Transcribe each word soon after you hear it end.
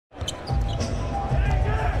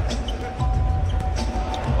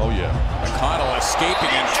Yeah. McConnell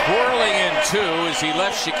escaping and twirling in two as he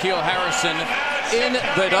left Shaquille Harrison in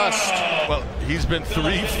the dust. Well, he's been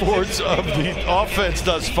 3/4 of the offense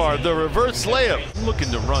thus far. The reverse layup. I'm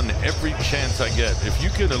looking to run every chance I get. If you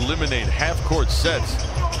can eliminate half-court sets,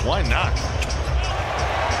 why not?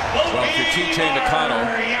 Well, for TJ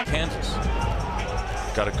McConnell, Kansas.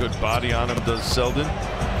 Got a good body on him, does Selden.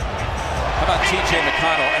 How about TJ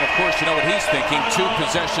McConnell? And of course, you know what he's thinking. 2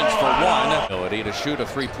 possessions for 1. Ability to shoot a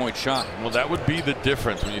 3-point shot. Well, that would be the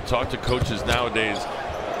difference when you talk to coaches nowadays.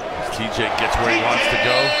 As TJ gets where he wants to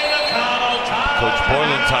go. Coach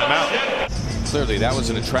Boylan, timeout. Clearly, that was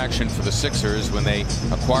an attraction for the Sixers when they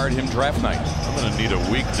acquired him draft night. I'm going to need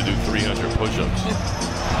a week to do 300 push-ups.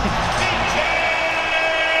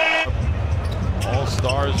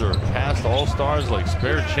 All-stars or past all-stars, like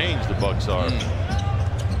spare change the Bucks are.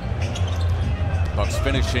 Bucks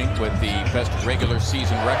finishing with the best regular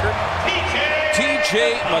season record.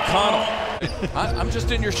 TJ McConnell. I'm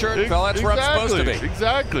just in your shirt, fella. That's where I'm supposed to be.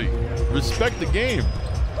 Exactly. Respect the game.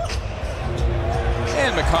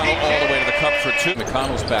 And McConnell all the way to the cup for 2.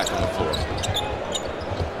 McConnell's back on the floor.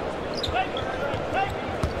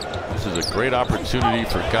 This is a great opportunity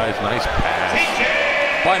for guys. Nice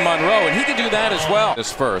pass By Monroe, and he can do that as well.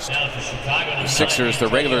 This first. The Sixers, the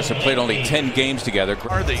regulars, have played only 10 games together.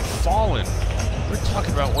 Are they fallen? We're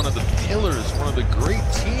talking about one of the pillars, one of the great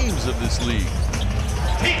teams of this league.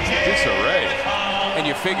 Disarray. And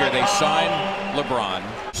you figure they sign LeBron.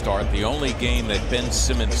 Start the only game that Ben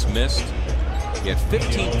Simmons missed. He had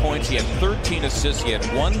 15 points, he had 13 assists, he had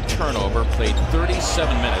 1 turnover, played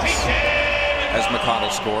 37 minutes as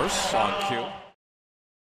McConnell scores on cue.